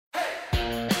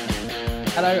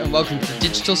Hello and welcome to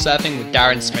Digital Surfing with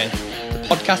Darren Smith, the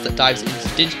podcast that dives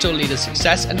into digital leaders'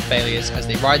 success and failures as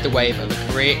they ride the wave of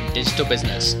a career in digital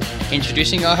business.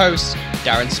 Introducing our host,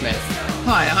 Darren Smith.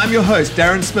 Hi, I'm your host,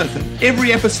 Darren Smith, and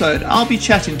every episode I'll be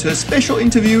chatting to a special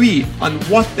interviewee on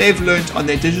what they've learned on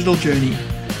their digital journey.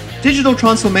 Digital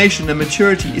transformation and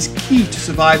maturity is key to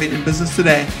surviving in business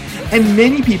today, and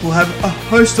many people have a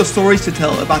host of stories to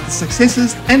tell about the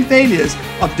successes and failures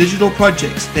of digital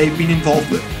projects they've been involved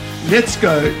with. Let's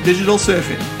go digital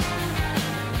surfing.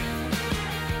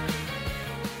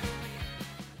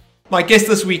 My guest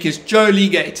this week is Joe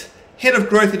Leagate, Head of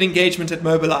Growth and Engagement at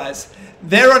Mobilize.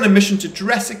 They're on a mission to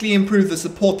drastically improve the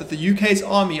support that the UK's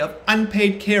army of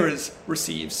unpaid carers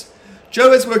receives.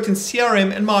 Joe has worked in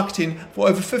CRM and marketing for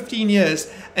over 15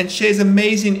 years and shares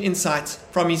amazing insights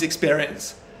from his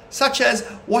experience, such as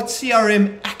what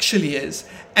CRM actually is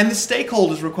and the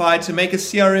stakeholders required to make a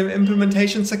CRM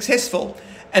implementation successful,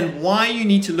 and why you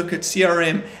need to look at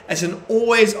CRM as an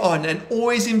always on and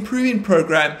always improving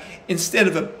program instead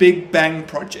of a big bang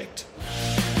project.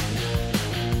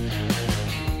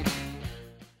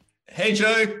 Hey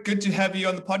Joe, good to have you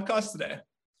on the podcast today.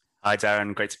 Hi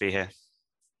Darren, great to be here.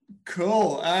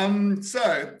 Cool.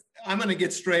 So I'm going to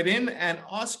get straight in and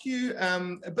ask you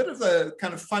a bit of the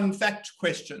kind of fun fact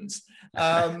questions.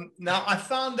 Now I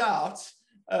found out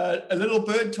a little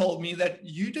bird told me that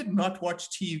you did not watch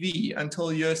TV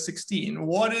until you're 16.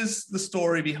 What is the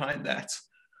story behind that?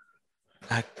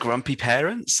 Grumpy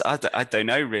parents? I don't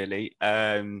know really.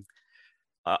 All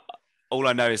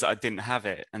I know is that I didn't have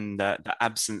it, and the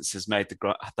absence has made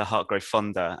the heart grow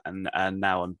fonder, and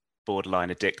now I'm borderline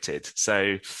addicted.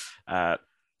 So until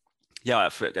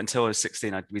I was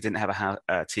 16, we didn't have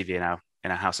a TV in our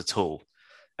house at all.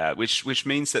 Which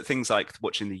means that things like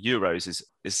watching the Euros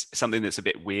is something that's a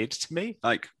bit weird to me.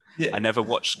 I never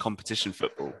watched competition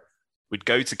football. We'd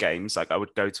go to games, like I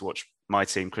would go to watch my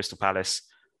team, Crystal Palace,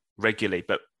 regularly,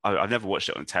 but I've never watched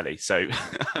it on telly, so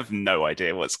I have no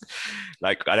idea what's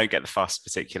like. I don't get the fuss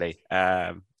particularly,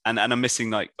 and I'm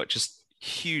missing like just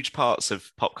huge parts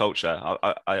of pop culture.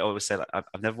 I always say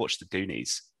I've never watched the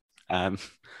Goonies, and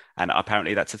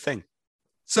apparently that's a thing.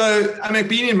 So I mean,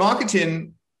 being in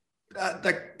marketing.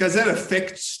 Does that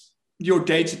affect your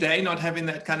day-to-day, not having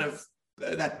that kind of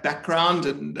that background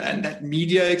and that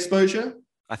media exposure?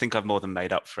 I think I've more than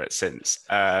made up for it since.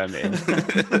 I'm not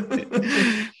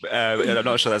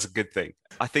sure that's a good thing.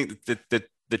 I think the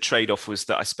trade-off was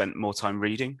that I spent more time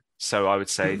reading. So I would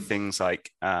say things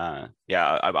like, I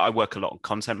work a lot on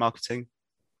content marketing.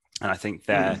 And I think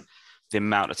the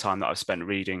amount of time that I've spent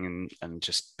reading and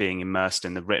just being immersed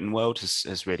in the written world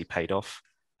has really paid off.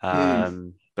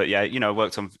 But yeah, I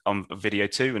worked on video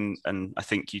too, and I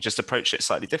think you just approach it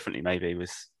slightly differently. Maybe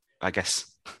I guess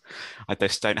I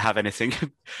just don't have anything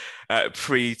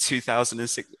pre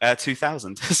 2006,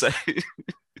 2000. So,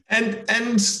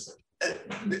 and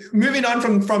moving on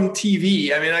from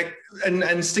TV, I mean,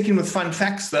 and sticking with fun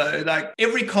facts though, like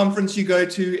every conference you go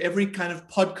to, every kind of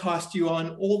podcast you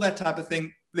on, all that type of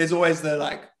thing, there's always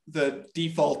the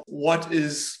default. What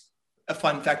is a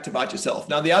fun fact about yourself?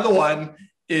 Now the other one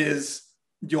is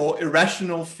your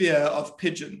irrational fear of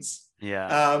pigeons.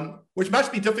 Yeah. Which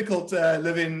must be difficult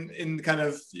living in kind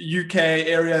of UK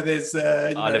area. There's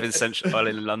I live in central, well,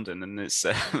 in London, and it's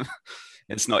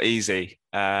it's not easy.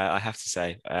 I have to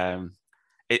say,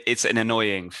 it's an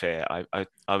annoying fear.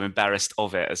 I'm embarrassed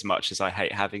of it as much as I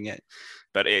hate having it,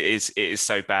 but it is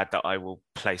so bad that I will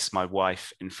place my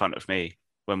wife in front of me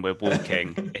when we're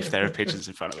walking if there are pigeons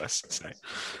in front of us. So.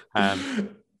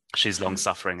 She's long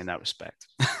suffering in that respect.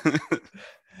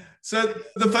 So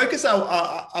the focus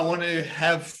I want to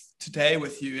have today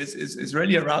with you is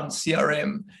really around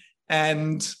CRM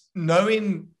and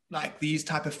knowing like these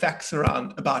type of facts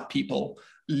about people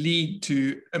lead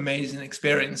to amazing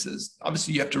experiences.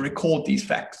 Obviously, you have to record these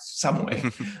facts some way.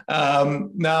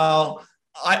 Now,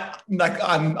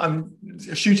 I'm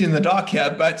shooting in the dark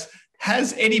here, but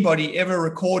has anybody ever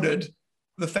recorded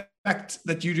the fact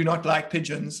that you do not like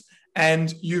pigeons?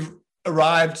 And you've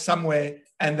arrived somewhere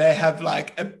and they have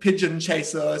like a pigeon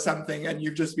chaser or something, and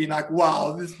you've just been like,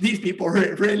 wow, these people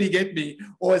really get me?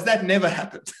 Or has that never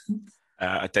happened?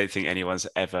 I don't think anyone's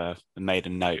ever made a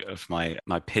note of my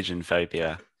pigeon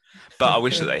phobia, but I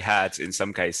wish that they had in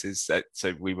some cases.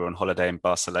 So we were on holiday in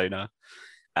Barcelona,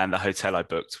 and the hotel I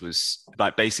booked was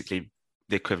like basically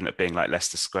the equivalent of being like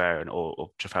Leicester Square or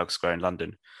Trafalgar Square in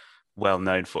London, well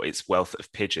known for its wealth of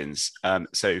pigeons.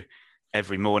 So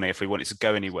every morning, if we wanted to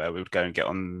go anywhere, we would go and get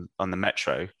on the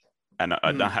metro, and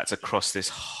I had to cross this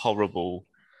horrible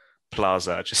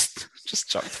plaza just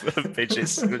chock full of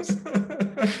pigeons.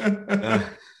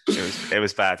 it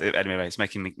was bad. Anyway, it's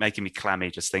making me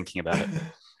clammy just thinking about it.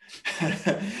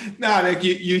 No, like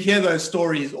you hear those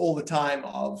stories all the time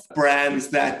of brands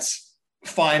that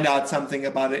find out something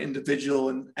about an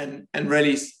individual and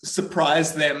really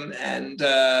surprise them, and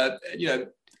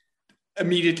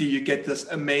immediately you get this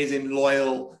amazing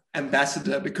loyal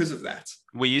ambassador because of that.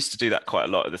 We used to do that quite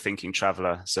a lot at the Thinking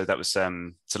Traveller. So that was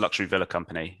it's a luxury villa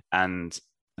company, and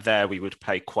there we would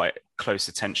pay quite close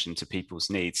attention to people's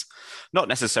needs, not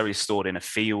necessarily stored in a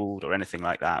field or anything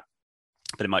like that,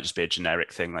 but it might just be a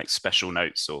generic thing like special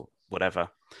notes or whatever.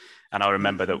 And I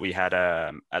remember that we had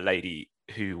a lady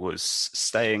who was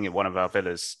staying in one of our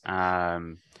villas,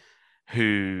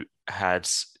 who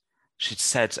she'd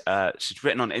said, she'd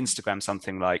written on Instagram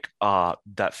something like,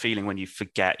 that feeling when you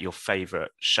forget your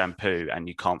favorite shampoo and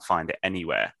you can't find it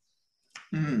anywhere.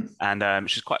 And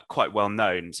she's quite well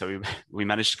known. So we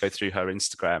managed to go through her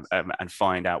Instagram and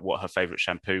find out what her favorite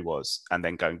shampoo was, and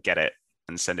then go and get it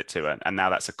and send it to her. And now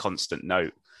that's a constant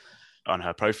note on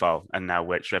her profile. And now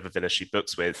whichever villa she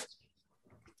books with,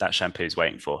 that shampoo is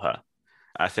waiting for her.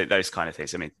 I think those kind of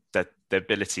things. I mean, the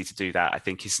ability to do that, I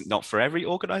think, is not for every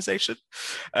organization.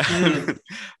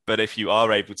 But if you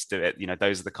are able to do it,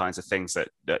 those are the kinds of things that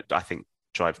I think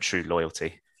drive true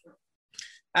loyalty.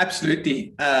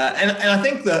 Absolutely. And I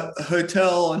think the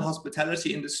hotel and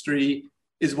hospitality industry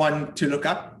is one to look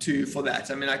up to for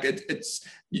that. I mean, like it's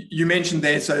you mentioned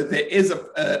there, so there is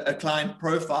a client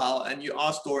profile, and you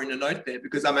are storing a note there,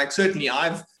 because I'm like, certainly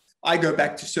I go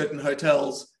back to certain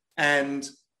hotels, and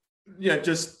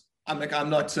I'm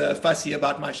not fussy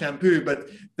about my shampoo, but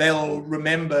they'll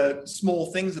remember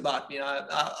small things about me.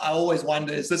 I always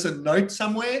wonder, is this a note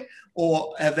somewhere,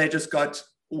 or have they just got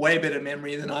way better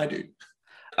memory than I do?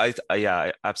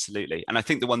 Yeah, absolutely. And I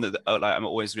think the one that I'm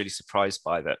always really surprised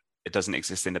by, that it doesn't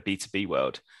exist in the B2B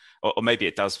world, or maybe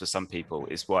it does for some people,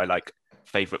 is why like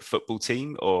favorite football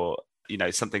team or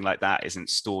something like that isn't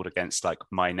stored against like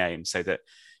my name, so that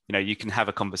you can have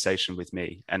a conversation with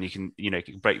me, and you can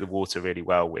break the water really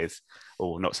well with,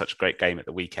 not such a great game at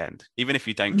the weekend, even if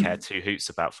you don't care two hoots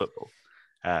about football.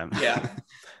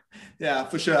 Yeah,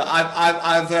 for sure.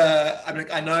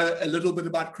 I know a little bit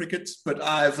about cricket, but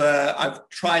I've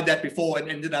tried that before and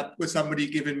ended up with somebody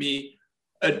giving me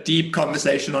a deep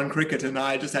conversation on cricket, and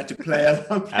I just had to play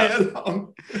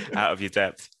along. Out of your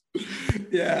depth.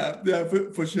 Yeah,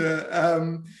 for sure.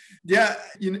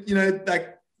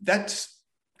 Like that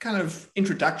kind of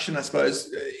introduction, I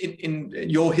suppose, in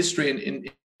your history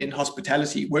in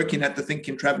hospitality, working at the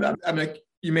Thinking Traveller. I mean,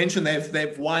 you mentioned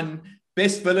they've won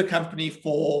Best Villa Company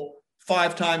for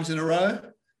 5 times in a row.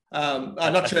 I'm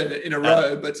not sure in a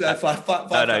row, but five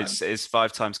times. It's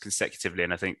 5 times consecutively,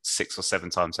 and I think 6 or 7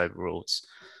 times overall.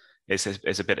 It's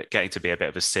a bit getting to be a bit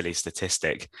of a silly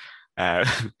statistic.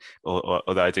 Although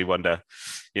I do wonder,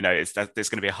 there's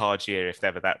going to be a hard year if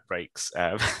ever that breaks.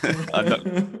 I'm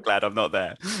not glad I'm not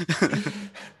there.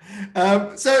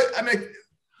 So I mean,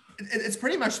 it's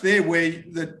pretty much there where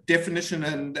the definition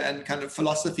and kind of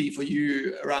philosophy for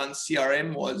you around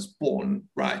CRM was born,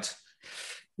 right?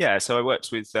 Yeah, so I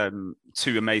worked with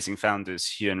 2 amazing founders,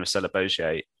 Hugh and Rosella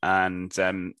Bogier, and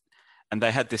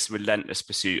they had this relentless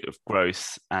pursuit of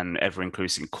growth and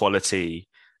ever-increasing quality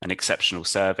and exceptional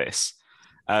service.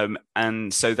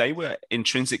 And so they were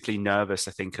intrinsically nervous,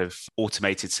 I think, of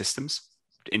automated systems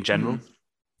in general,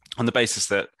 on the basis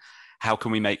that how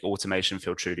can we make automation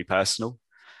feel truly personal?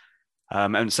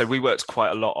 And so we worked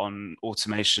quite a lot on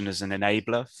automation as an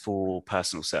enabler for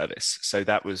personal service. So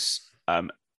that was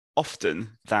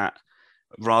often that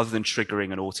rather than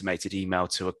triggering an automated email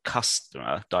to a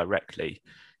customer directly,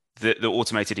 the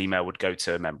automated email would go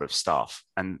to a member of staff,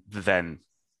 and then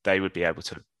they would be able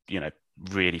to,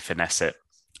 really finesse it.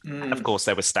 And of course,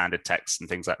 there were standard texts and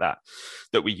things like that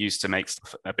we used to make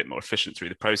stuff a bit more efficient through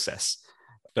the process.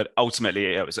 But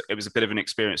ultimately, it was a bit of an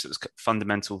experience that was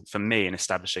fundamental for me in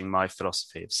establishing my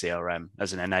philosophy of CRM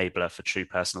as an enabler for true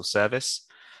personal service.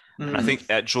 And I think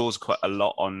it draws quite a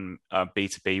lot on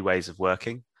B2B ways of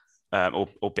working,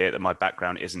 albeit that my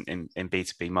background isn't in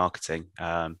B2B marketing.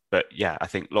 But yeah, I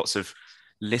think lots of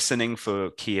listening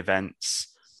for key events,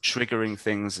 triggering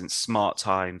things in smart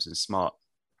times and smart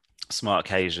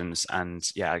occasions, and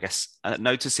I guess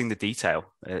noticing the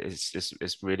detail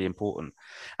is really important.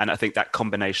 And I think that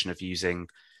combination of using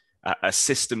a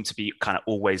system to be kind of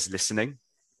always listening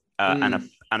and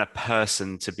a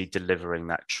person to be delivering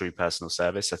that true personal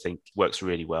service, I think works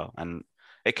really well, and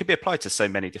it could be applied to so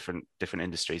many different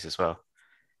industries as well.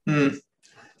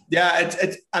 Yeah,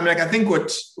 I think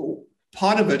what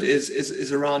part of it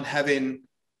is around having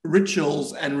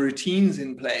rituals and routines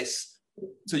in place.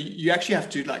 So you actually have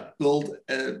to like build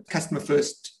a customer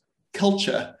first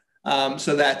culture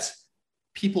so that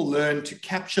people learn to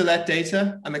capture that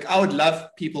data. I mean, I would love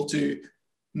people to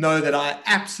know that I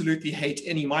absolutely hate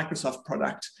any Microsoft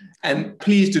product, and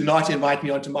please do not invite me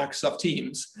onto Microsoft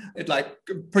Teams. It like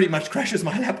pretty much crashes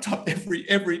my laptop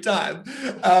every time.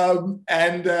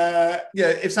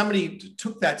 If somebody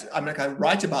took that, I'm like, I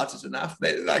write about it enough.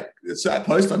 So I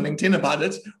post on LinkedIn about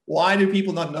it. Why do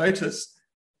people not notice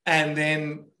and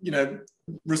then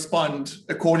respond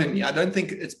accordingly? I don't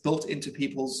think it's built into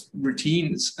people's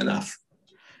routines enough.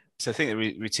 So I think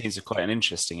the routines are quite an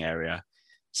interesting area.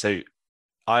 So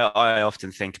I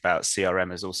often think about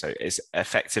CRM as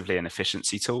effectively an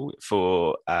efficiency tool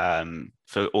for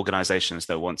organizations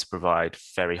that want to provide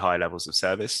very high levels of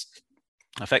service.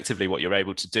 Effectively, what you're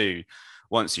able to do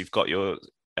once you've got your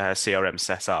CRM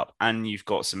set up and you've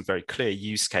got some very clear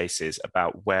use cases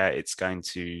about where it's going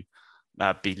to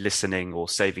be listening or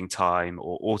saving time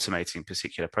or automating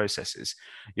particular processes,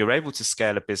 you're able to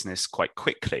scale a business quite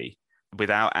quickly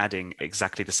without adding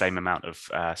exactly the same amount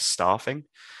of staffing.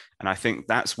 And I think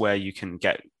that's where you can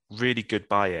get really good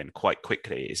buy-in quite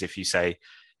quickly, is if you say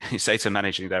to a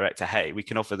managing director, hey, we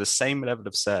can offer the same level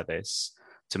of service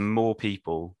to more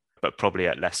people, but probably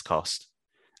at less cost.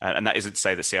 And that isn't to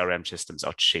say that CRM systems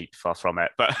are cheap, far from it,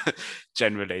 but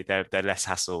generally they're less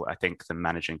hassle, I think, than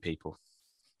managing people.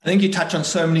 I think you touch on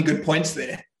so many good points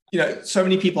there. So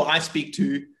many people I speak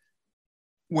to,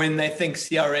 when they think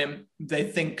CRM, they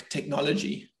think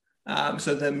technology.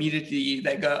 So immediately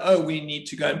they go, oh, we need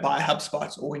to go and buy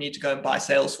HubSpot, or we need to go and buy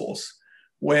Salesforce,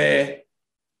 where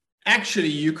actually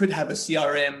you could have a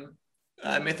CRM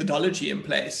methodology in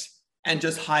place and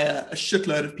just hire a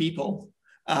shitload of people,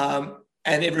 and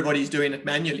everybody's doing it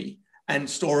manually and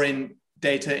storing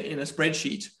data in a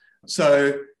spreadsheet.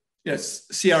 So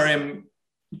CRM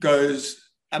goes,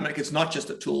 it's not just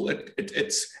a tool.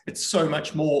 It's so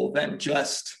much more than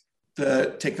just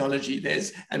the technology.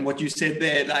 And what you said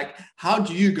there, like, how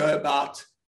do you go about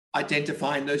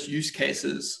identifying those use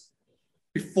cases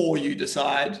before you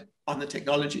decide on the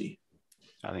technology?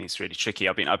 I think it's really tricky.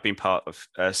 I've been part of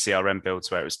CRM builds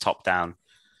where it was top down,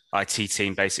 IT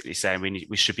team basically saying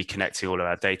we should be connecting all of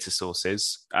our data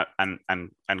sources, and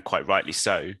quite rightly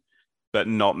so, but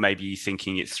not maybe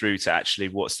thinking it through to actually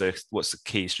what's the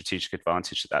key strategic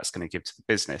advantage that's going to give to the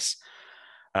business.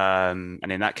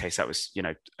 And in that case, that was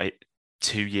a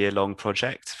 2-year-long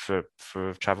project for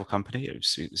a travel company. It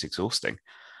was exhausting,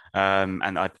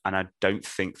 and I don't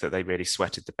think that they really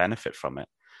sweated the benefit from it.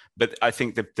 But I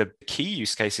think the key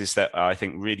use cases that I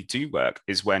think really do work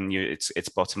is when it's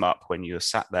bottom up, when you're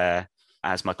sat there,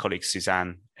 as my colleague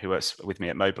Suzanne, who works with me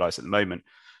at Mobilize at the moment,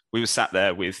 we were sat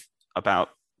there with about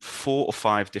 4 or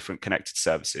 5 different connected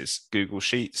services: Google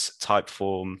Sheets,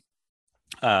 Typeform,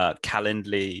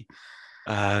 Calendly,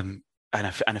 and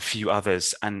a few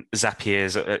others, and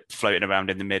Zapier's floating around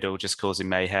in the middle, just causing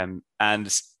mayhem. And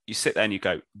you sit there and you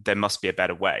go, there must be a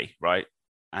better way, right?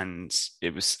 And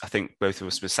it was, I think both of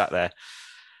us were sat there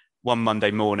one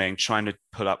Monday morning trying to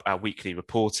pull up our weekly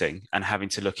reporting and having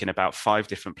to look in about 5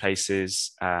 different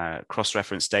places,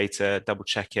 cross-reference data, double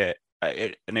check it.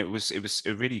 And it was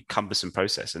a really cumbersome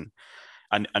process. And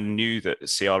I knew that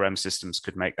CRM systems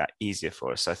could make that easier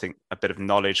for us. So I think a bit of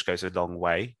knowledge goes a long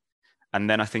way. And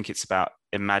then I think it's about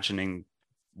imagining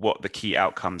what the key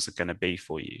outcomes are going to be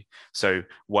for you. So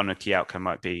one key outcome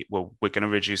might be, well, we're going to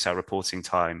reduce our reporting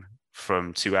time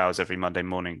from 2 hours every Monday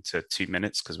morning to 2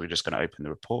 minutes because we're just going to open the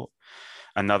report.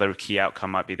 Another key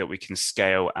outcome might be that we can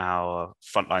scale our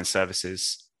frontline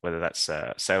services, whether that's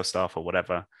sales staff or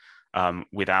whatever,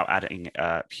 without adding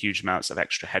huge amounts of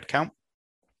extra headcount.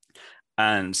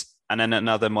 And then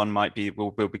another one might be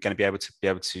we're going to be able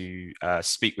to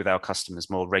speak with our customers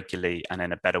more regularly and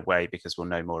in a better way because we'll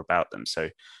know more about them. So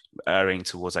erring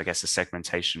towards, I guess, a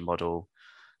segmentation model,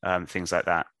 things like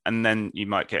that. And then you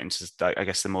might get into, I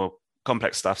guess, the more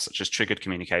complex stuff such as triggered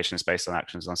communications based on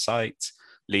actions on site,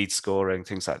 lead scoring,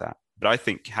 things like that. But I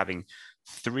think having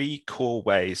 3 core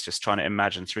ways, just trying to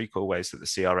imagine 3 core ways that the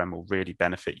CRM will really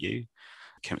benefit you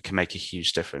can make a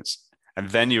huge difference. And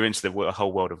then you're into the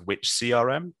whole world of which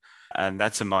CRM, and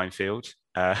that's a minefield.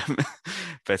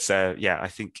 But I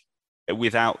think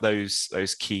without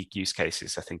those key use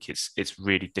cases, I think it's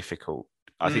really difficult.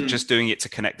 I think just doing it to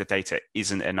connect the data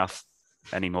isn't enough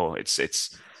anymore.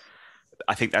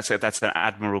 I think that's an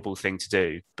admirable thing to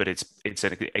do, but it's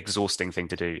an exhausting thing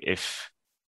to do if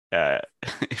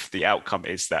the outcome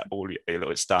is that all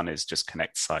it's done is just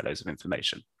connect silos of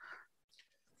information.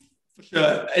 For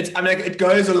sure. It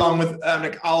goes along with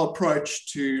our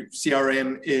approach to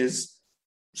CRM is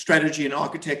strategy and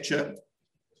architecture,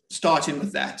 starting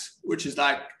with that, which is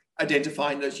like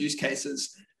identifying those use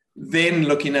cases. then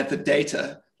looking at the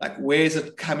data, like where's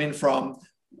it coming from?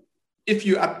 If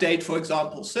you update, for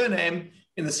example, surname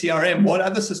in the CRM, what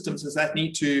other systems does that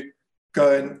need to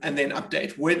go and then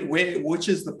update? Which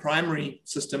is the primary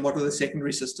system? What are the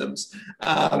secondary systems?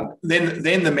 Then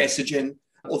the messaging,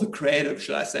 or the creative,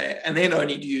 should I say, and then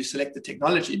only do you select the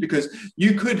technology, because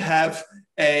you could have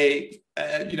a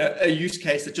use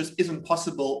case that just isn't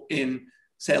possible in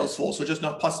Salesforce, or just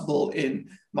not possible in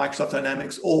Microsoft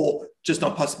Dynamics, or just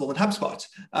not possible in HubSpot.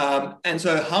 And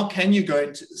so how can you go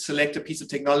and select a piece of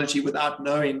technology without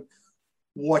knowing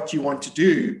what you want to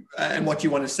do and what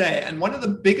you want to say? And one of the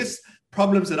biggest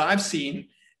problems that I've seen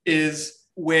is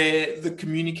where the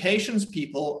communications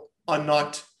people are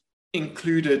not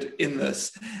included in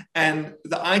this, and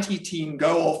the IT team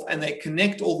go off and they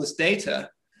connect all this data,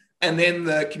 and then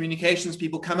the communications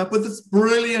people come up with this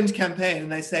brilliant campaign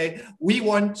and they say, we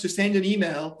want to send an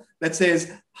email that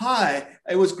says, hi,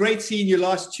 it was great seeing you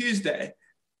last Tuesday.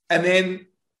 And then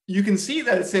you can see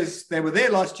that it says they were there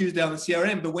last Tuesday on the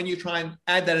CRM, but when you try and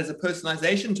add that as a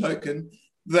personalization token,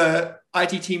 the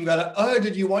IT team go, oh,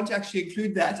 did you want to actually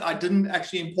include that? I didn't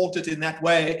actually import it in that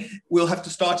way. We'll have to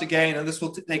start again, and this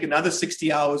will take another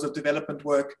 60 hours of development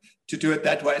work to do it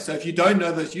that way. So if you don't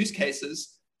know those use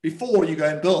cases before you go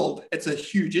and build, it's a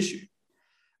huge issue.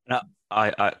 No,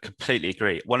 I completely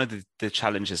agree. One of the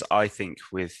challenges I think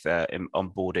with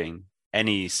onboarding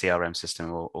any CRM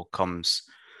system or comms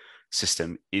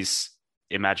system is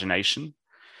imagination.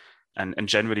 And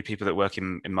generally people that work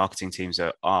in marketing teams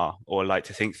are or like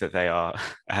to think that they are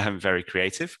very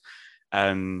creative.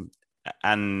 And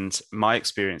my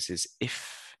experience is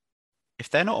if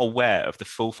they're not aware of the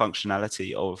full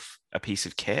functionality of a piece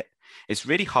of kit, it's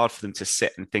really hard for them to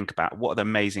sit and think about what are the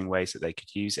amazing ways that they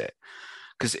could use it.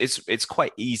 Because it's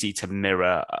quite easy to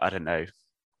mirror, I don't know,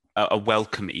 a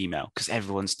welcome email, because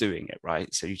everyone's doing it,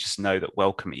 right? So you just know that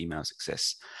welcome emails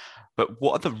exist. But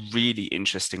what are the really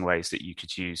interesting ways that you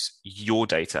could use your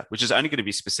data, which is only going to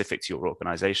be specific to your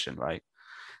organization, right?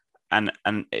 And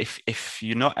if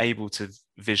you're not able to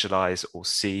visualize or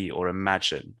see or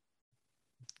imagine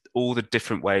all the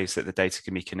different ways that the data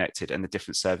can be connected and the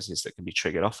different services that can be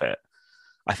triggered off it,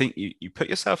 I think you put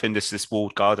yourself in this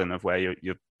walled garden of where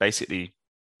you're basically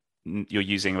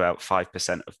using about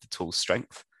 5% of the tool's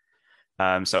strength.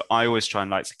 So I always try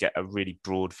and like to get a really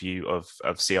broad view of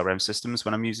CRM systems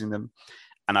when I'm using them.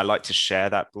 And I like to share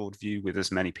that broad view with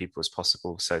as many people as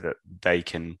possible so that they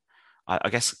can, I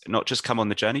guess, not just come on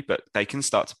the journey, but they can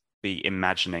start to be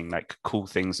imagining like cool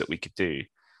things that we could do.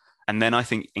 And then I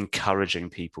think encouraging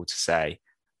people to say,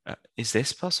 is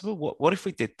this possible? What if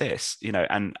we did this? You know,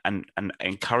 and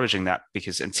encouraging that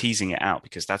and teasing it out,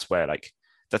 because that's where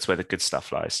the good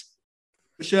stuff lies.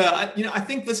 Sure. I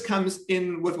think this comes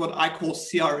in with what I call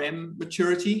CRM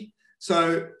maturity.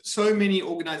 So many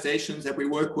organizations that we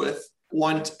work with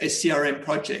want a CRM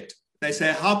project. They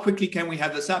say, how quickly can we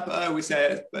have this up? Oh, we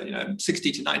say,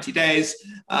 60 to 90 days,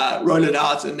 roll it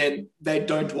out. And then they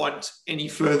don't want any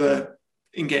further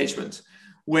engagement.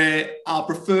 Where our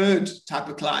preferred type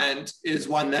of client is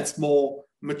one that's more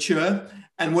mature.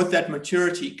 And with that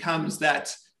maturity comes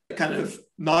that kind of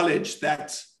knowledge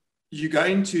that you're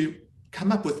going to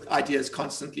come up with ideas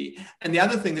constantly. And the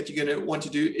other thing that you're going to want to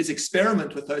do is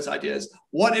experiment with those ideas.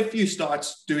 What if you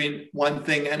start doing one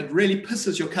thing and it really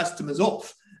pisses your customers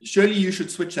off? Surely you should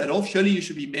switch that off. Surely you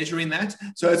should be measuring that.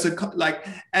 So it's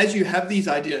as you have these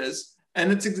ideas,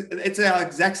 and it's our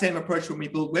exact same approach when we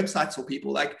build websites for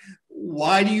people. Like,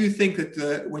 why do you think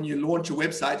that when you launch a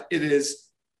website, it is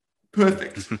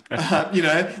perfect?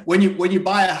 When you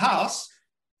buy a house,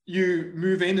 you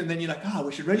move in and then you're like,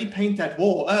 we should really paint that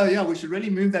wall. Oh yeah, we should really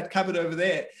move that cupboard over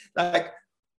there. Like,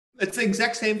 it's the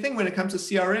exact same thing when it comes to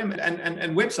CRM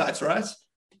and websites, right?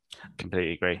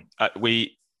 Completely agree.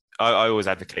 I always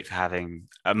advocate for having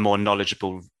a more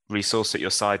knowledgeable resource at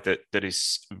your side that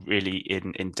is really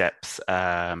in depth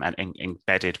and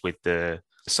embedded with the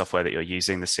software that you're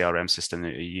using, the CRM system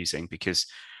that you're using, because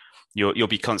you'll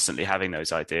be constantly having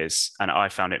those ideas. And I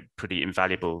found it pretty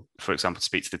invaluable, for example, to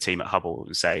speak to the team at Hubble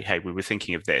and say, hey, we were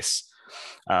thinking of this.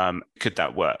 Could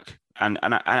that work? And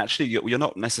actually, you're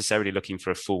not necessarily looking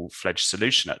for a full-fledged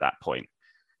solution at that point.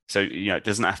 So, it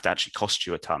doesn't have to actually cost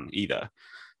you a ton either.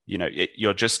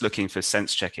 You're just looking for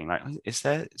sense checking. Like, is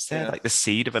there like the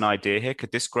seed of an idea here?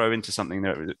 Could this grow into something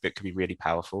that could be really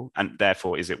powerful? And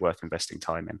therefore, is it worth investing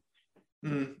time in?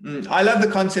 I love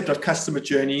the concept of customer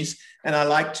journeys, and I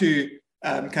like to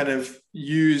kind of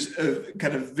use a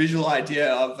kind of visual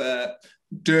idea of a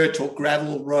dirt or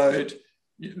gravel road.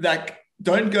 Like,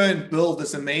 don't go and build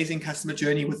this amazing customer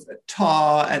journey with a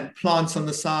tar and plants on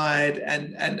the side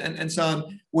and so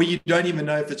on, where you don't even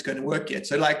know if it's going to work yet.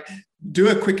 So like, do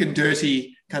a quick and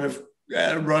dirty kind of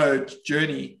road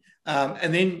journey.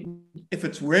 And then if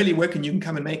it's really working, you can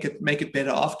come and make it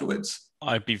better afterwards.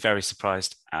 I'd be very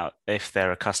surprised if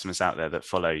there are customers out there that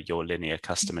follow your linear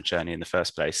customer journey in the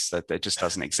first place. That it just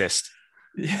doesn't exist.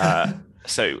 Yeah.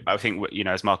 So I think,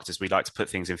 as marketers, we like to put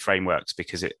things in frameworks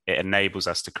because it enables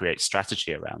us to create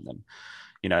strategy around them.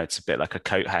 It's a bit like a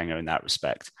coat hanger in that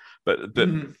respect. But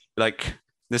like,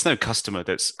 there's no customer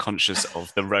that's conscious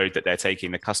of the road that they're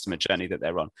taking, the customer journey that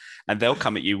they're on, and they'll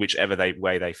come at you whichever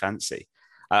way they fancy.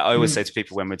 I always say to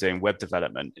people when we're doing web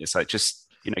development, it's like, just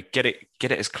get it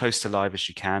as close to live as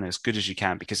you can, as good as you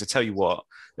can, because I tell you what,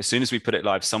 as soon as we put it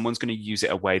live, someone's going to use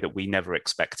it a way that we never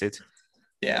expected.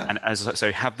 Yeah. And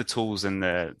so have the tools and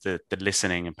the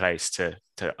listening in place to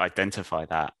identify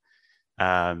that.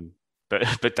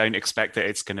 But don't expect that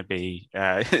it's going to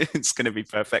be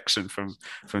perfection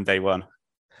from day one.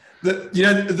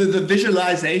 The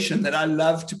visualization that I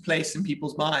love to place in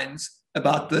people's minds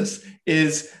about this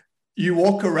is, you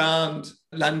walk around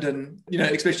London,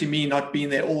 especially me not being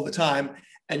there all the time,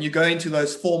 and you go into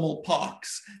those formal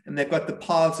parks and they've got the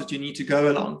paths that you need to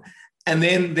go along. And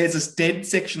then there's this dead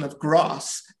section of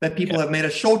grass that people have made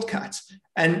a shortcut.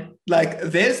 And like,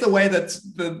 there's the way that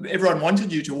everyone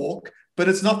wanted you to walk, but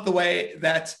it's not the way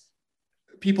that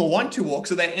people want to walk.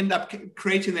 So they end up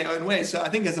creating their own way. So I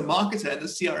think as a marketer and a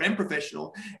CRM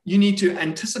professional, you need to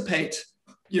anticipate,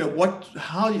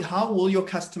 how will your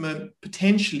customer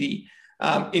potentially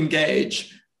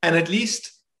engage, and at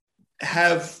least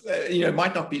have, it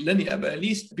might not be linear, but at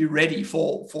least be ready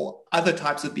for other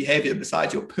types of behavior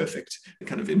besides your perfect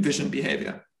kind of envisioned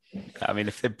behavior. I mean,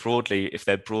 if they're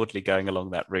broadly going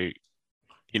along that route,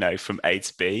 from A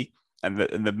to B, and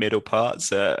the middle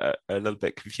parts are a little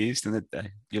bit confused, and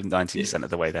you're 90% of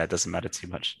the way there, doesn't matter too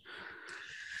much.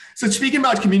 So speaking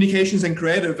about communications and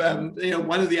creative,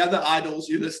 one of the other idols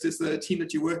you list is the team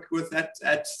that you work with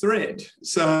at Thread.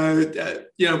 So,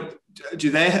 do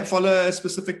they follow a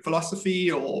specific philosophy,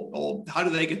 or how do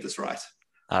they get this right?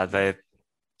 They're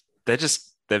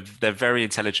very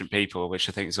intelligent people, which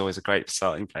I think is always a great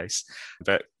starting place.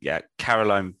 But yeah,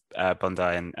 Caroline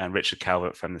Bondi and Richard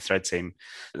Calvert from the Thread team,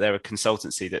 they're a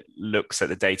consultancy that looks at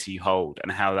the data you hold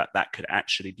and how that could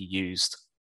actually be used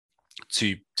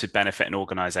to benefit an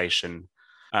organization,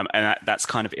 and that's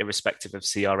kind of irrespective of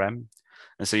CRM.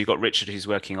 And so you've got Richard, who's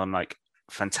working on like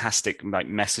fantastic like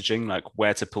messaging, like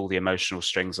where to pull the emotional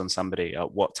strings on somebody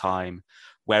at what time,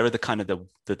 where are the kind of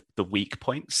the weak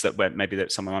points that maybe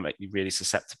that someone might be really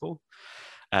susceptible,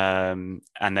 and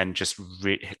then just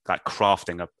like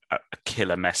crafting a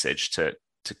killer message to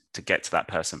get to that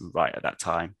person right at that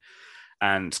time.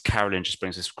 And Carolyn just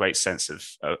brings this great sense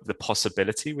of the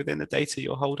possibility within the data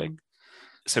you're holding.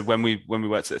 So when we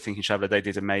worked at Thinking Traveler, they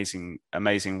did amazing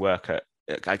work at,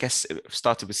 I guess it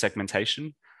started with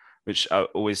segmentation, which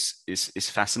always is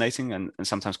fascinating and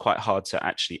sometimes quite hard to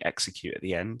actually execute at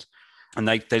the end. And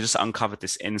they just uncovered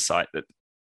this insight that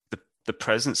the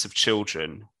presence of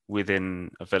children within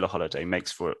a villa holiday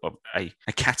makes for a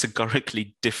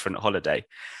categorically different holiday.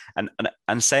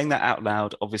 And saying that out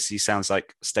loud obviously sounds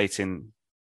like stating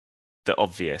the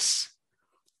obvious,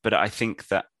 but I think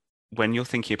that when you're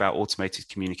thinking about automated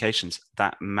communications,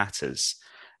 that matters,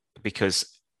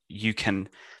 because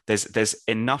there's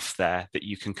enough there that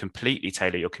you can completely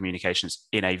tailor your communications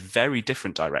in a very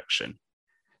different direction.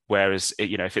 Whereas,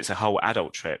 if it's a whole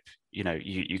adult trip,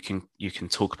 you can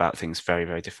talk about things very,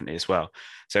 very differently as well.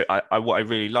 So what I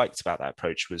really liked about that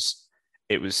approach was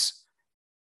it was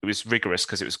rigorous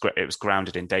because it was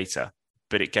grounded in data,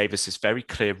 but it gave us this very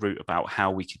clear route about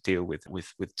how we could deal with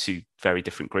two very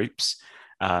different groups.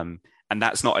 And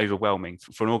that's not overwhelming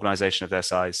for an organization of their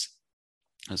size,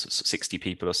 60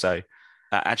 people or so.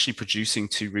 Actually producing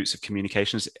two routes of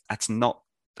communications, that's not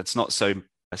so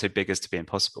big as to be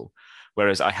impossible.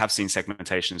 Whereas I have seen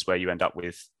segmentations where you end up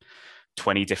with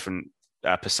 20 different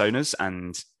personas,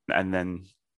 and then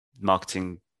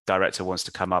marketing director wants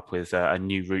to come up with a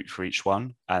new route for each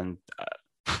one, and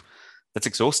that's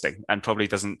exhausting and probably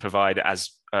doesn't provide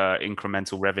as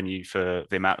incremental revenue for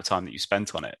the amount of time that you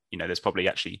spent on it. There's probably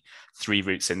actually 3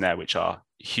 routes in there which are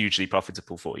hugely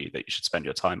profitable for you that you should spend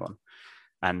your time on,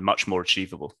 and much more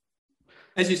achievable.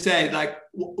 As you say, like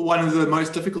one of the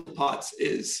most difficult parts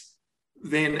is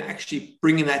then actually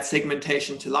bringing that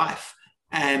segmentation to life.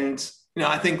 And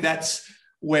I think that's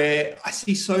where I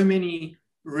see so many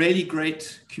really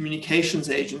great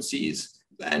communications agencies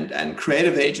and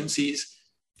creative agencies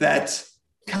that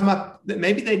come up that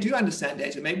maybe they do understand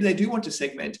data, maybe they do want to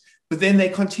segment, but then they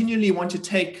continually want to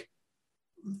take,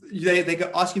 they go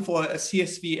ask you for a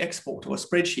CSV export or a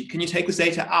spreadsheet. Can you take this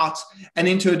data out and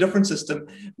into a different system?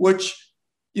 Which,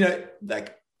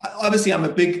 like, obviously I'm a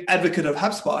big advocate of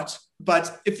HubSpot,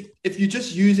 but if you're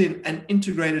just using an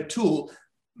integrated tool,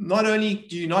 not only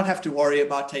do you not have to worry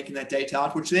about taking that data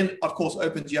out, which then of course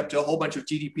opens you up to a whole bunch of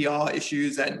GDPR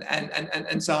issues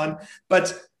and so on,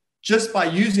 but just by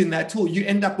using that tool, you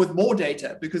end up with more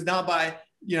data, because now by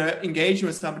engaging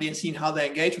with somebody and seeing how they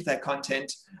engage with that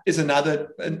content is another,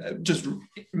 just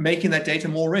making that data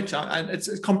more rich. And it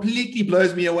completely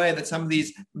blows me away that some of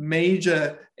these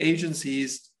major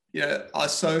agencies, are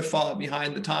so far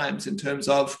behind the times in terms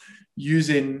of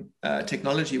using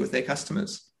technology with their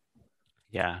customers.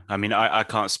 Yeah, I mean, I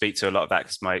can't speak to a lot of that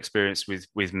because my experience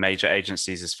with major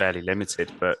agencies is fairly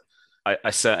limited, but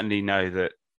I certainly know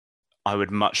that I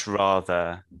would much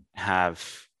rather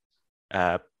have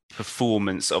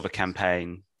performance of a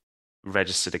campaign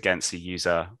registered against a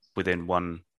user within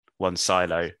one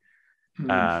silo,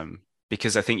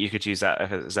 because I think you could use that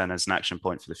as an action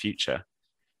point for the future.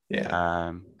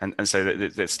 Yeah. And so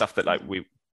the stuff that like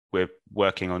we're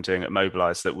working on doing at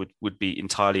Mobilize that would be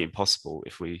entirely impossible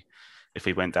if we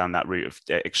went down that route of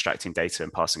extracting data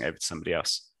and passing it over to somebody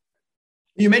else.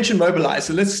 You mentioned Mobilize,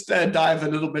 so let's dive a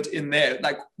little bit in there.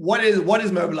 Like, what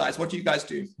is Mobilize? What do you guys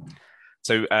do?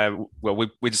 So,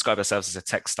 we describe ourselves as a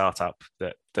tech startup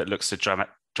that looks to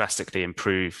drastically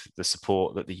improve the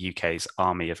support that the UK's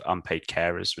army of unpaid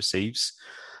carers receives.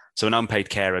 So an unpaid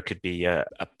carer could be a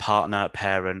partner, a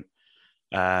parent,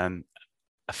 a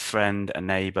friend, a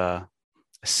neighbour,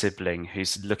 a sibling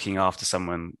who's looking after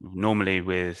someone normally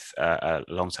with a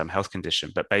long-term health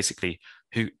condition, but basically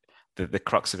who the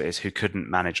crux of it is who couldn't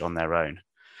manage on their own.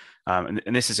 And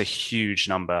this is a huge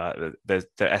number. The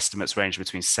estimates range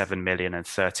between 7 million and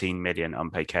 13 million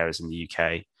unpaid carers in the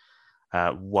UK.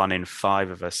 1 in 5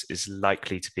 of us is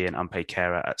likely to be an unpaid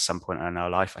carer at some point in our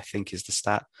life, I think is the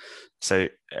stat. So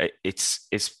it's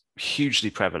hugely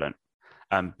prevalent,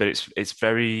 but it's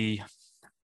very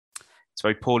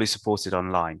poorly supported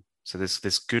online. So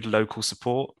there's good local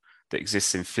support that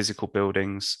exists in physical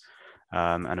buildings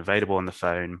and available on the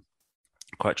phone,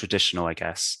 quite traditional, I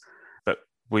guess. But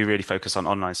we really focus on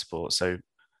online support. So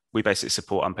we basically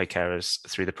support unpaid carers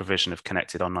through the provision of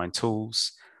connected online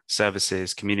tools,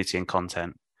 services, community, and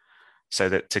content, so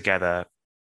that together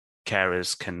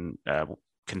carers can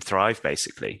thrive.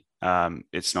 Basically,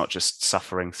 it's not just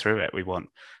suffering through it. We want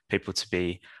people to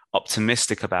be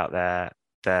optimistic about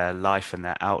their life and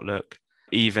their outlook,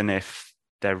 even if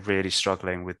they're really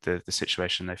struggling with the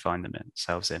situation they find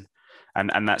themselves in,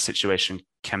 and that situation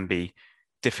can be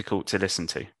difficult to listen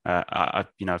to.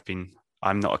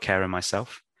 I'm not a carer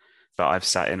myself, but I've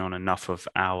sat in on enough of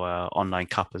our online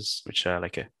cuppers, which are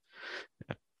like a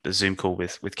Zoom call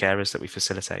with carers that we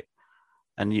facilitate,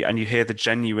 and you hear the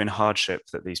genuine hardship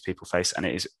that these people face, and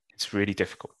it's really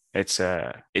difficult. It's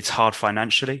hard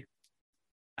financially,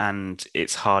 and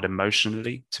it's hard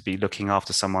emotionally to be looking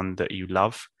after someone that you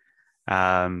love.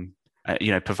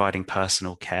 Providing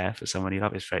personal care for someone you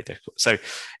love is very difficult. So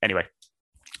anyway,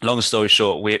 long story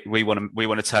short, we want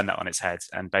to turn that on its head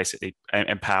and basically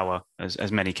empower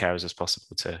as many carers as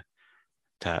possible to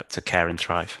care and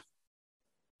thrive.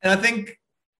 And I think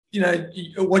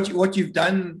what you've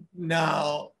done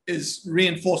now is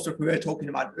reinforced what we were talking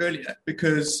about earlier,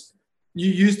 because you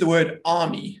used the word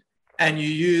army and you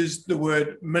used the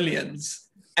word millions,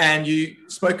 and you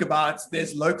spoke about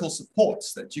there's local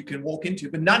supports that you can walk into,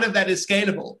 but none of that is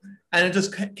scalable, and it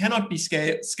just cannot be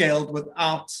scaled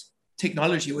without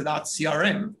technology, without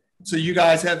CRM. So you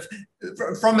guys have,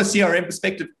 from a CRM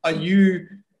perspective, are you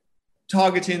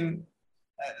targeting?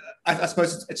 I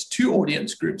suppose it's two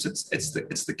audience groups. It's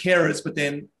the carers, but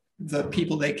then the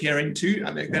people they're caring to.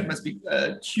 I mean, that must be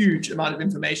a huge amount of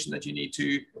information that you need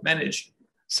to manage.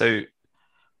 So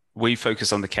we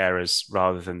focus on the carers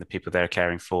rather than the people they're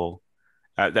caring for.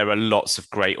 There are lots of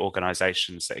great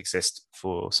organizations that exist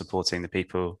for supporting the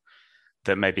people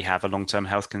that maybe have a long-term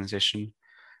health condition.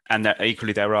 And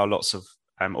equally, there are lots of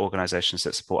organizations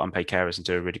that support unpaid carers and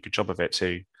do a really good job of it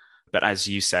too. But as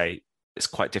you say, it's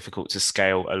quite difficult to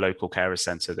scale a local carer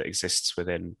centre that exists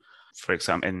within, for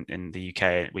example, in the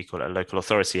UK, we call it a local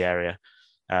authority area.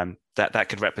 That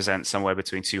could represent somewhere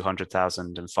between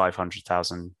 200,000 and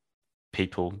 500,000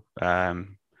 people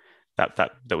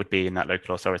that would be in that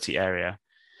local authority area.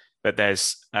 But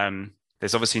there's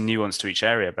obviously nuance to each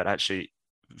area, but actually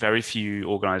very few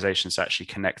organizations are actually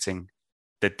connecting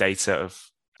the data of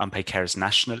unpaid carers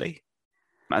nationally.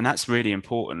 And that's really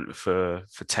important for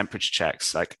temperature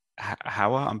checks. Like,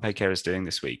 how are unpaid carers doing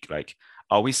this week? Like,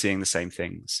 Are we seeing the same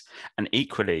things? And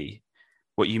equally,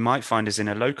 what you might find is in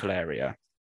a local area,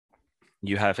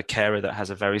 you have a carer that has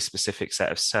a very specific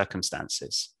set of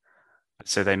circumstances.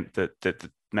 So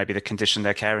maybe the condition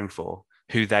they're caring for,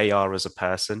 who they are as a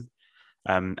person,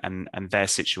 and their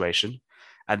situation.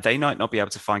 And they might not be able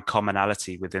to find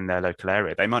commonality within their local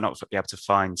area. They might not be able to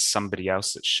find somebody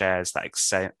else that shares that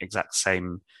exact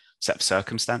same set of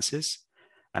circumstances.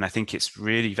 And I think it's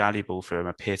really valuable from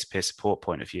a peer-to-peer support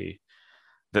point of view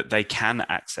that they can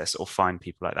access or find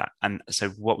people like that. And so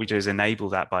what we do is enable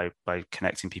that by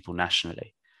connecting people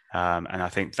nationally. And I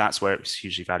think that's where it's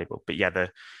hugely valuable. But yeah, the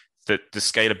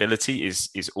scalability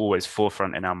is always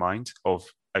forefront in our mind of,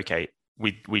 okay,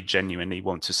 we genuinely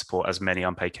want to support as many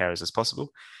unpaid carers as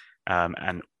possible.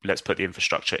 And let's put the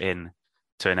infrastructure in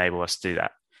to enable us to do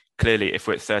that. Clearly, if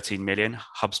we're at 13 million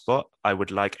HubSpot, I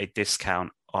would like a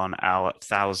discount on our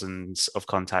thousands of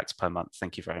contacts per month.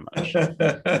 Thank you very much.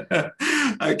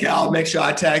 Okay, I'll make sure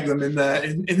I tag them in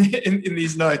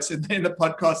these notes, in the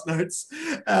podcast notes.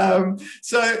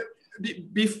 So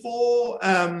before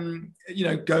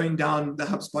going down the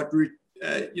HubSpot route,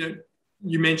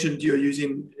 you mentioned you're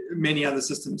using many other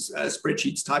systems,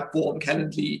 spreadsheets, Typeform,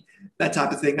 Calendly, that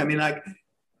type of thing. I mean, like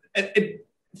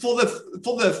for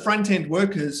the front end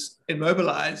workers in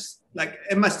Mobilize, like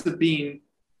it must have been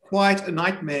quite a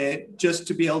nightmare just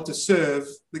to be able to serve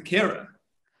the carer.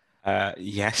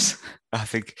 Yes, I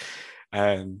think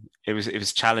it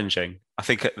was challenging. I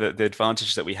think the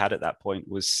advantage that we had at that point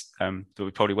was that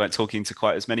we probably weren't talking to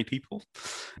quite as many people,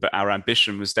 but our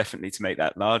ambition was definitely to make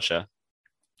that larger.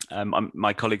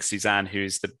 My colleague Suzanne, who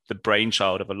is the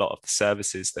brainchild of a lot of the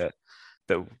services that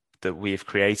we have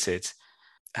created,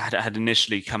 had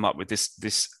initially come up with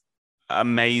this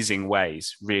amazing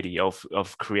ways, really, of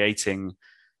creating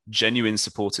genuine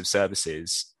supportive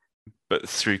services, but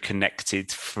through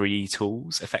connected free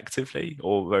tools, effectively,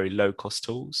 or very low cost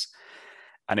tools.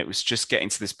 And it was just getting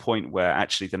to this point where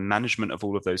actually the management of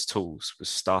all of those tools was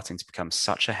starting to become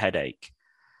such a headache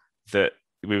that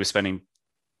we were spending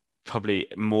probably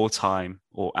more time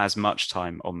or as much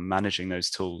time on managing those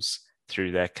tools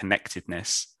through their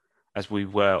connectedness as we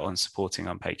were on supporting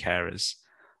unpaid carers.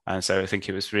 And so I think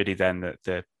it was really then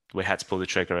that we had to pull the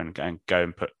trigger and go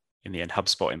and put, in the end,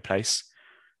 HubSpot in place.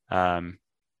 And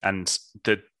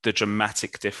the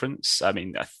dramatic difference, I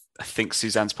mean, I think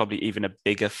Suzanne's probably even a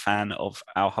bigger fan of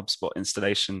our HubSpot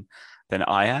installation than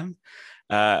I am.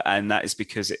 And that is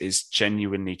because it has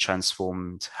genuinely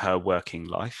transformed her working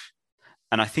life.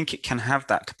 And I think it can have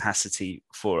that capacity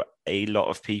for a lot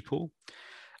of people.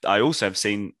 I also have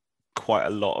seen quite a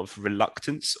lot of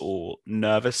reluctance or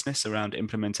nervousness around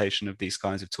implementation of these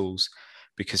kinds of tools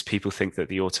because people think that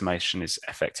the automation is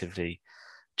effectively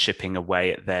chipping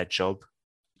away at their job.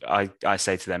 I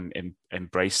say to them,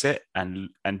 embrace it and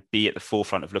be at the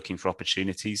forefront of looking for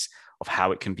opportunities of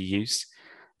how it can be used.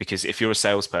 Because if you're a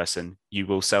salesperson, you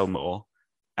will sell more,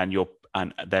 and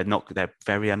they're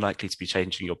very unlikely to be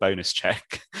changing your bonus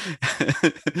check.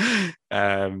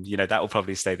 That will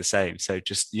probably stay the same. So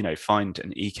just, find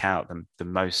and eke out the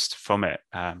most from it,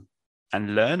 and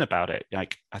learn about it.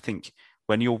 Like, I think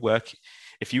when you're working,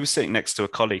 if you were sitting next to a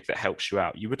colleague that helps you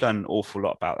out, you would learn an awful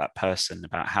lot about that person,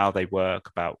 about how they work,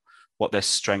 about what their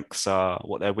strengths are,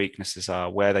 what their weaknesses are,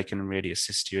 where they can really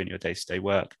assist you in your day-to-day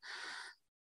work.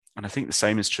 And I think the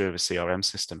same is true of a CRM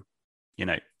system.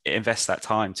 Invest that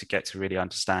time to get to really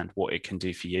understand what it can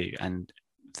do for you. And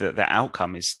the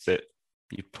outcome is that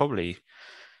you're probably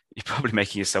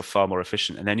making yourself far more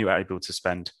efficient. And then you're able to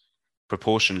spend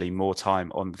proportionally more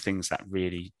time on the things that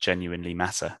really genuinely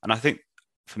matter. And I think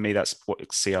for me, that's what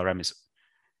CRM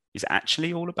is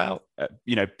actually all about.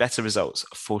 Better results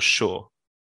for sure.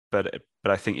 But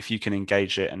I think if you can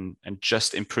engage it and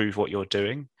just improve what you're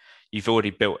doing, you've already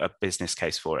built a business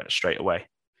case for it straight away.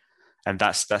 And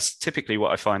that's typically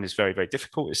what I find is very, very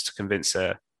difficult, is to convince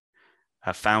a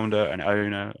founder, an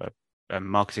owner, a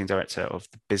marketing director of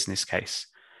the business case.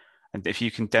 And if you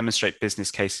can demonstrate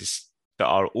business cases that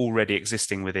are already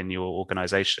existing within your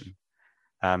organization,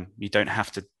 you don't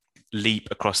have to leap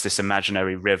across this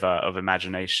imaginary river of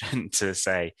imagination to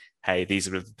say, hey, these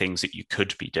are the things that you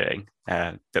could be doing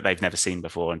that they've never seen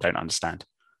before and don't understand.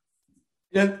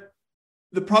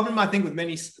 The problem, I think, with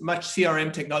much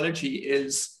CRM technology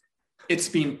is it's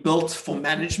been built for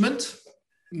management,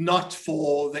 not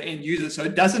for the end user. So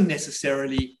it doesn't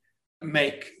necessarily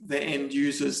make the end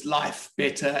user's life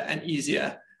better and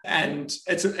easier. And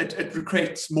it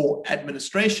creates more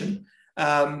administration.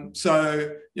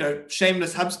 So,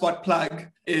 shameless HubSpot plug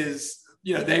is,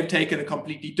 they've taken a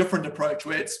completely different approach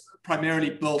where it's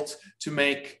primarily built to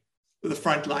make the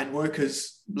frontline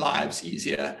workers' lives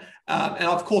easier. And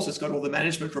of course, it's got all the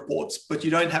management reports, but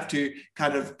you don't have to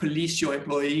kind of police your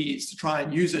employees to try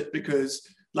and use it, because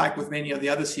like with many of the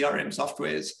other CRM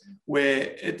softwares,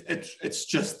 where it's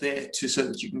just there so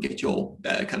that you can get your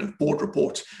kind of board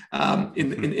report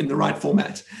in the right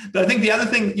format. But I think the other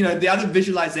thing, the other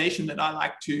visualization that I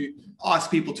like to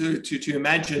ask people to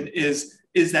imagine is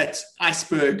that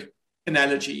iceberg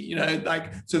analogy,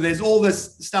 so there's all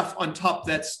this stuff on top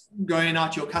that's going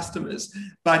out to your customers.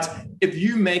 But if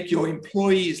you make your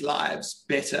employees' lives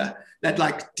better, that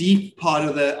like deep part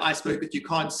of the iceberg that you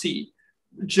can't see,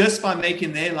 just by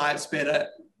making their lives better,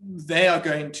 they are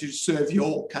going to serve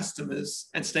your customers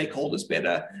and stakeholders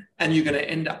better, and you're going to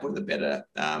end up with a better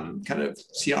kind of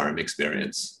CRM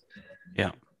experience.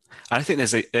 Yeah, I think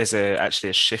there's actually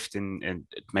a shift in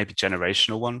maybe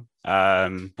generational one.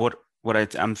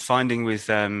 What I'm finding with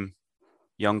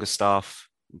younger staff,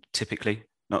 typically,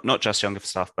 not just younger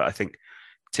staff, but I think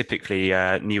typically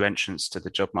new entrants to the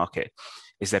job market,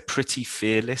 is they're pretty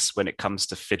fearless when it comes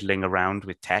to fiddling around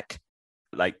with tech.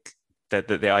 Like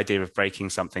the idea of breaking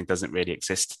something doesn't really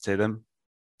exist to them.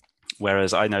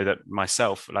 Whereas I know that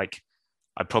myself, like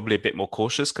I'm probably a bit more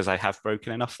cautious because I have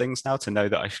broken enough things now to know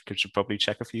that I should probably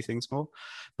check a few things more.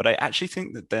 But I actually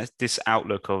think that there's this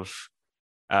outlook of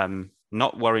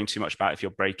not worrying too much about if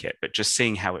you'll break it, but just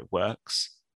seeing how it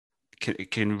works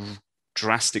can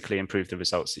drastically improve the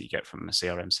results that you get from a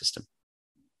CRM system.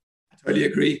 Totally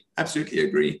agree. Absolutely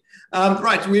agree.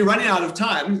 Right. We're running out of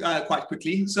time quite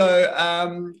quickly.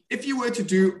 So if you were to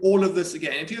do all of this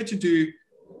again, if you were to do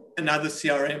another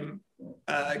CRM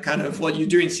kind of what you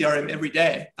do in CRM every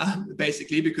day,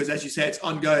 basically, because as you say, it's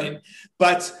ongoing,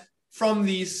 but from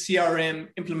these CRM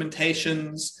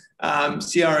implementations,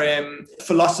 CRM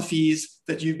philosophies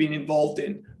that you've been involved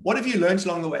in, what have you learned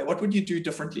along the way? What would you do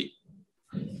differently?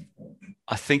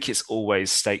 I think it's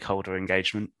always stakeholder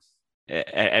engagement.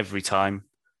 Every time,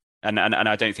 and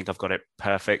I don't think I've got it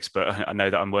perfect, but I know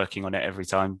that I'm working on it every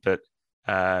time. But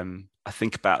I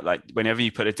think about like whenever you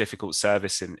put a difficult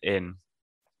service in,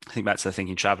 I think back to the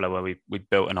Thinking Traveller where we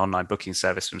built an online booking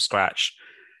service from scratch.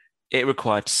 It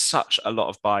required such a lot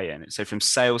of buy-in. So from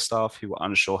sales staff who were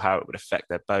unsure how it would affect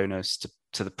their bonus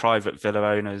to the private villa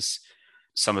owners,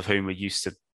 some of whom were used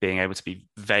to being able to be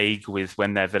vague with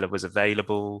when their villa was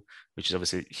available, which is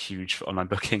obviously huge for online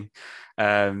booking.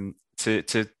 To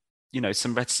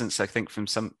some reticence, I think, from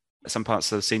some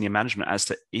parts of the senior management as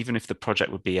to even if the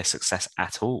project would be a success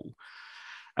at all.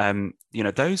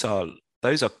 Those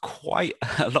are quite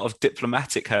a lot of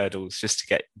diplomatic hurdles just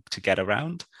to get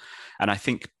around. And I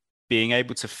think being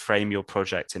able to frame your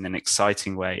project in an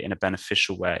exciting way, in a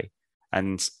beneficial way,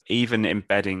 and even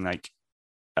embedding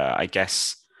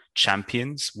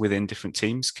champions within different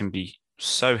teams can be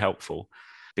so helpful,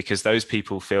 because those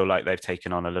people feel like they've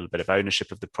taken on a little bit of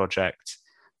ownership of the project.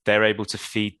 They're able to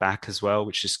feed back as well,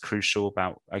 which is crucial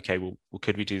about, okay, well,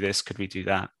 could we do this? Could we do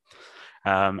that?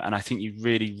 And I think you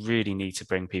really, really need to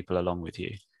bring people along with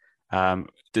you.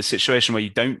 The situation where you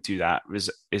don't do that is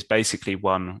basically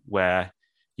one where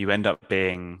you end up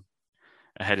being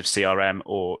a head of CRM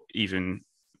or even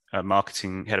a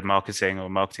head of marketing or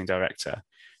marketing director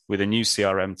with a new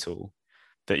CRM tool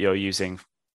that you're using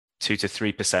 2 to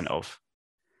 3% of,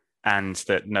 and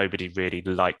that nobody really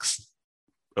likes,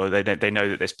 or they know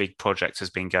that this big project has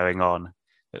been going on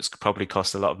that's probably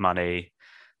cost a lot of money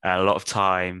and a lot of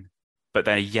time, but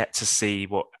they're yet to see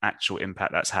what actual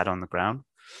impact that's had on the ground.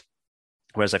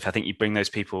 Whereas if I think you bring those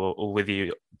people all with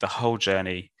you the whole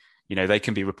journey, they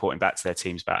can be reporting back to their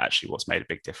teams about actually what's made a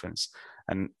big difference.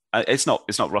 And it's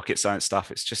not rocket science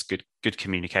stuff. It's just good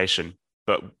communication.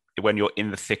 But when you're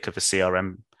in the thick of a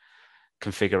CRM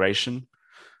configuration,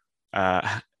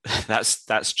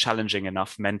 that's challenging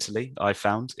enough mentally, I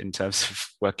found, in terms of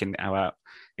working out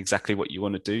exactly what you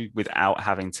want to do without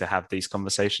having to have these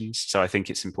conversations. So I think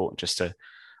it's important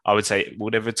I would say,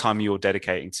 whatever time you're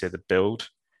dedicating to the build,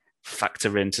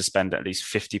 factor in to spend at least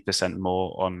 50%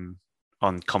 more on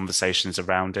conversations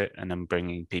around it and then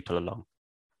bringing people along.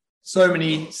 So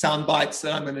many sound bites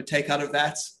that I'm going to take out of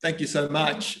that. Thank you so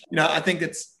much. I think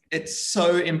it's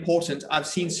so important. I've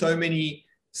seen so many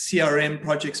CRM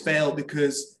projects fail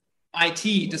because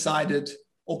IT decided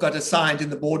or got assigned in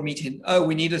the board meeting, oh,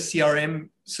 we need a CRM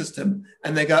system.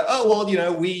 And they go, oh, well,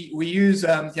 we use,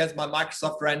 here's my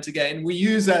Microsoft rant again, we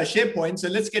use SharePoint, so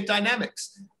let's get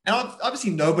Dynamics. And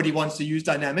obviously nobody wants to use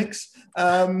Dynamics.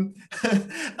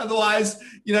 Otherwise,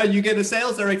 you get a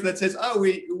sales director that says, oh,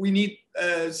 we need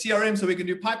CRM so we can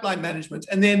do pipeline management.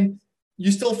 And then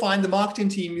you still find the marketing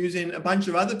team using a bunch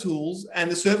of other tools and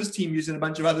the service team using a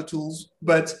bunch of other tools,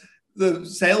 but the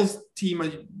sales team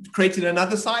are creating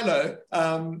another silo.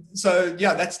 So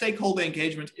yeah, that stakeholder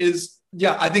engagement is,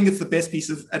 I think it's the best piece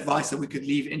of advice that we could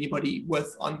leave anybody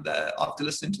with after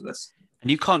listening to this. And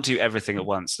you can't do everything at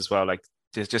once as well. Like,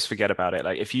 just forget about it.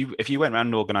 Like if you went around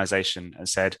an organization and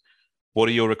said, what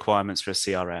are your requirements for a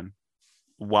CRM?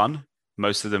 One,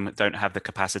 most of them don't have the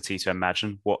capacity to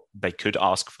imagine what they could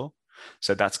ask for.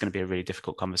 So that's going to be a really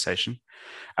difficult conversation.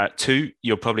 Two,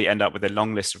 you'll probably end up with a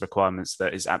long list of requirements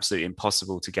that is absolutely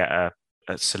impossible to get a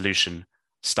solution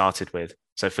started with.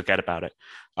 So forget about it.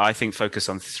 I think focus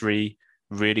on 3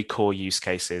 really core use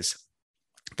cases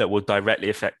that will directly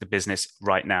affect the business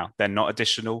right now. They're not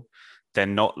additional. They're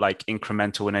not like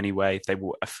incremental in any way. They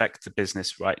will affect the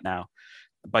business right now.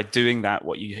 By doing that,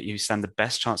 what you stand the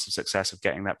best chance of success of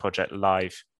getting that project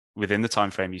live within the time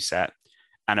frame you set,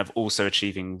 and of also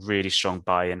achieving really strong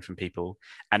buy-in from people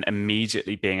and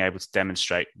immediately being able to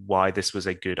demonstrate why this was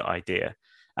a good idea.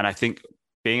 And I think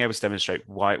being able to demonstrate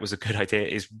why it was a good idea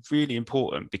is really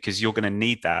important, because you're going to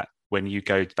need that when you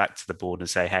go back to the board and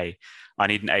say, hey, I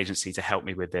need an agency to help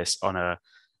me with this on a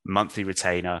monthly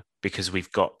retainer, because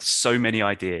we've got so many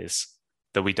ideas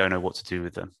that we don't know what to do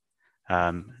with them.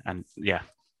 And yeah.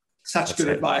 Such good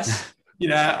advice.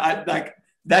 I like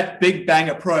that big bang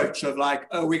approach of like,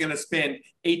 oh, we're going to spend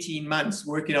 18 months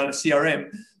working on a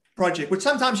CRM project, which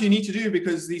sometimes you need to do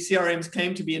because the CRMs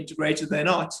claim to be integrated, they're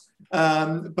not.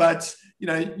 But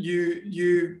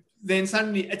you then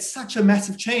suddenly, it's such a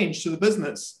massive change to the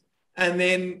business. And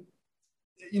then,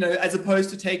 as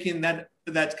opposed to taking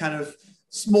that kind of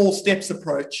small steps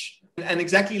approach, and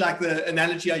exactly like the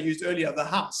analogy I used earlier of the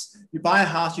house. You buy a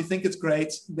house, you think it's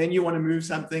great, then you want to move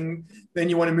something, then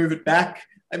you want to move it back.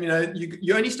 I mean,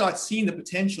 you only start seeing the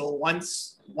potential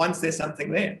once there's something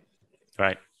there.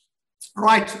 Right.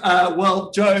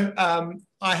 Well, Joe,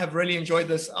 I have really enjoyed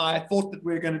this. I thought that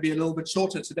we were going to be a little bit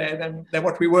shorter today than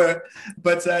what we were,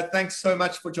 but thanks so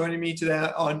much for joining me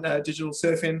today on Digital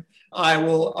Surfing. I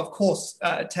will, of course,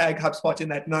 tag HubSpot in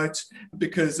that note,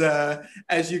 because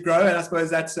as you grow, and I suppose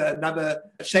that's another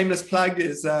shameless plug,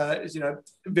 is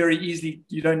very easily,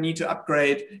 you don't need to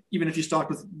upgrade. Even if you start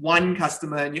with 1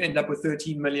 customer and you end up with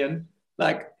 13 million,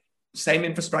 like same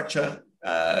infrastructure,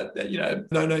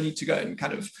 no need to go and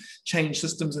kind of change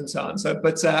systems and so on. So,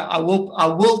 but I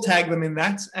will tag them in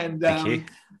that. And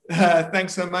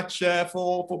thanks so much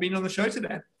for being on the show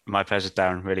today. My pleasure,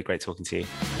 Darren. Really great talking to you.